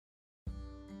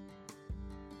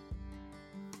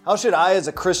How should I, as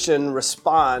a Christian,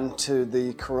 respond to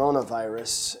the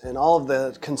coronavirus and all of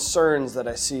the concerns that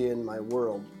I see in my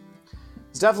world?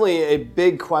 It's definitely a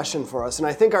big question for us, and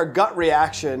I think our gut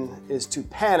reaction is to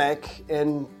panic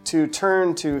and to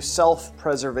turn to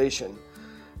self-preservation.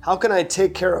 How can I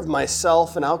take care of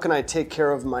myself, and how can I take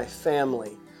care of my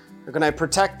family? How can I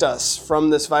protect us from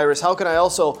this virus? How can I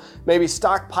also maybe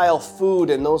stockpile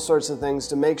food and those sorts of things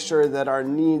to make sure that our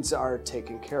needs are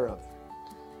taken care of?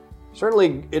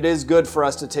 Certainly, it is good for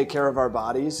us to take care of our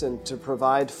bodies and to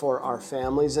provide for our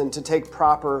families and to take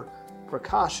proper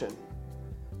precaution.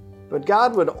 But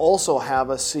God would also have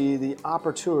us see the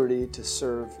opportunity to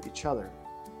serve each other.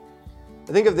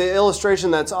 I think of the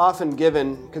illustration that's often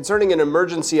given concerning an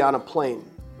emergency on a plane.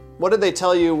 What did they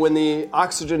tell you when the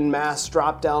oxygen mask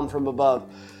dropped down from above?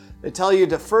 They tell you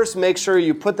to first make sure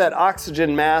you put that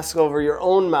oxygen mask over your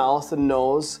own mouth and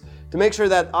nose to make sure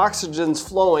that oxygen's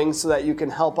flowing so that you can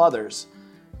help others.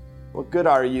 What good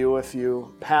are you if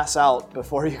you pass out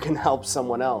before you can help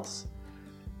someone else?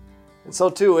 And so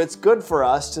too, it's good for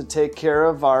us to take care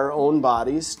of our own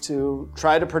bodies, to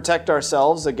try to protect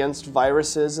ourselves against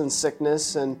viruses and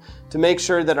sickness, and to make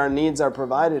sure that our needs are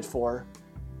provided for,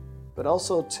 but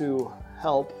also to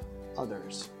help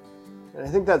others. And I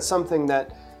think that's something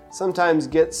that sometimes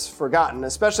gets forgotten,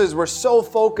 especially as we're so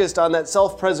focused on that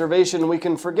self-preservation, we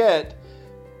can forget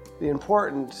the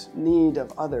important need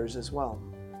of others as well.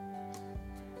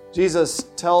 Jesus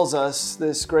tells us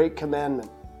this great commandment: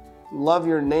 love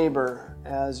your neighbor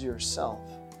as yourself.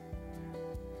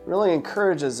 It really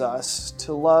encourages us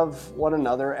to love one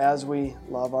another as we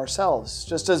love ourselves.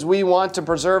 Just as we want to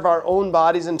preserve our own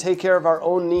bodies and take care of our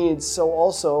own needs, so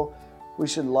also we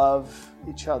should love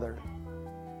each other.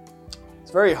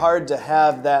 It's very hard to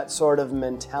have that sort of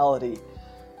mentality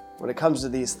when it comes to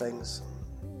these things.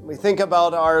 We think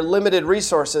about our limited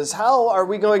resources. How are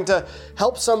we going to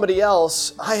help somebody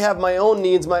else? I have my own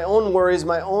needs, my own worries,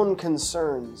 my own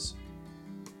concerns.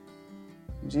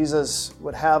 Jesus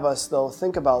would have us, though,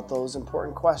 think about those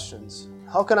important questions.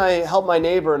 How can I help my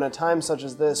neighbor in a time such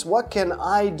as this? What can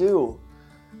I do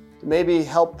to maybe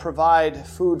help provide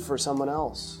food for someone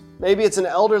else? Maybe it's an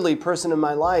elderly person in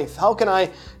my life. How can I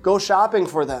go shopping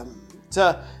for them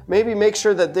to maybe make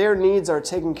sure that their needs are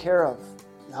taken care of?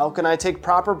 How can I take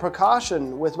proper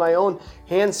precaution with my own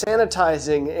hand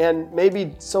sanitizing and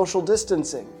maybe social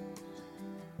distancing?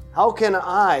 How can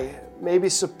I maybe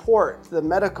support the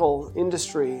medical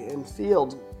industry and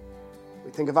field? We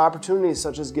think of opportunities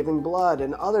such as giving blood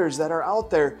and others that are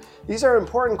out there. These are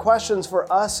important questions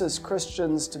for us as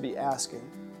Christians to be asking.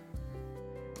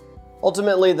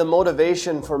 Ultimately, the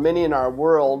motivation for many in our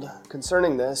world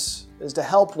concerning this is to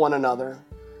help one another.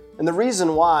 And the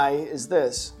reason why is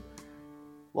this: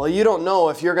 well, you don't know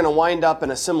if you're going to wind up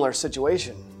in a similar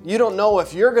situation. You don't know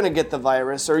if you're going to get the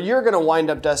virus, or you're going to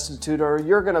wind up destitute, or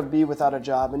you're going to be without a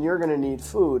job and you're going to need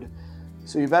food.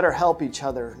 So you better help each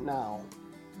other now.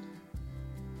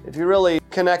 If you really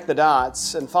connect the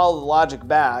dots and follow the logic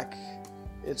back,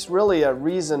 it's really a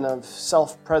reason of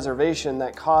self-preservation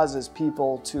that causes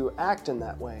people to act in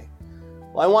that way.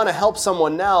 Well, I want to help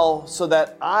someone now so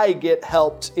that I get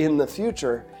helped in the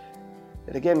future.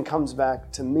 It again comes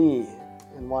back to me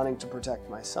and wanting to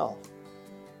protect myself.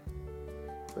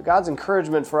 But God's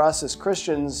encouragement for us as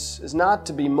Christians is not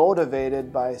to be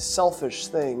motivated by selfish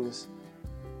things,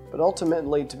 but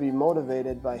ultimately to be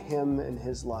motivated by Him and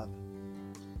His love.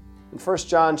 In 1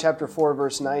 John chapter 4,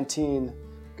 verse 19,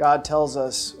 God tells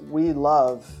us we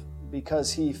love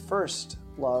because He first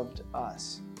loved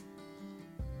us.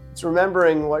 It's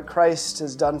remembering what Christ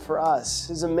has done for us,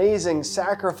 His amazing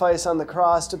sacrifice on the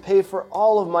cross to pay for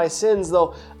all of my sins,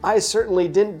 though I certainly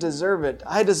didn't deserve it.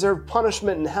 I deserve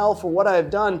punishment in hell for what I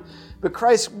have done, but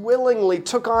Christ willingly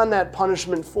took on that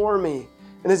punishment for me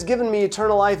and has given me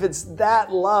eternal life. It's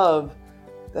that love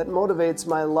that motivates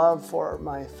my love for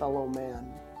my fellow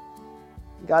man.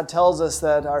 God tells us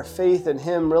that our faith in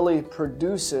Him really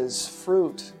produces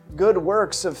fruit, good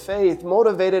works of faith.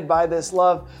 Motivated by this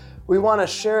love, we want to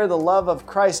share the love of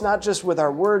Christ, not just with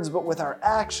our words, but with our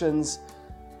actions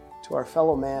to our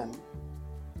fellow man.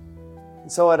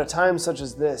 And so at a time such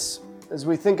as this, as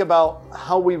we think about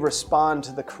how we respond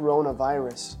to the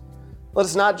coronavirus, let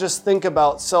us not just think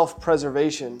about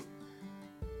self-preservation,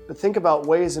 but think about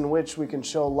ways in which we can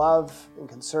show love and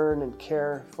concern and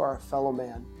care for our fellow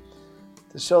man,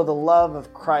 to show the love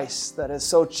of Christ that has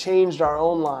so changed our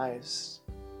own lives,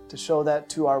 to show that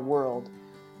to our world,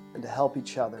 and to help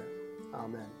each other.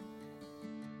 Amen.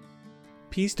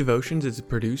 Peace Devotions is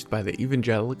produced by the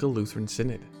Evangelical Lutheran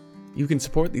Synod. You can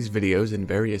support these videos in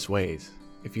various ways.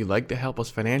 If you'd like to help us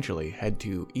financially, head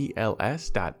to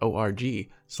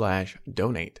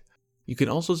els.org/donate. You can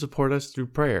also support us through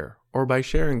prayer or by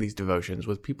sharing these devotions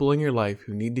with people in your life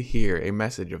who need to hear a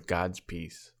message of God's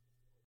peace.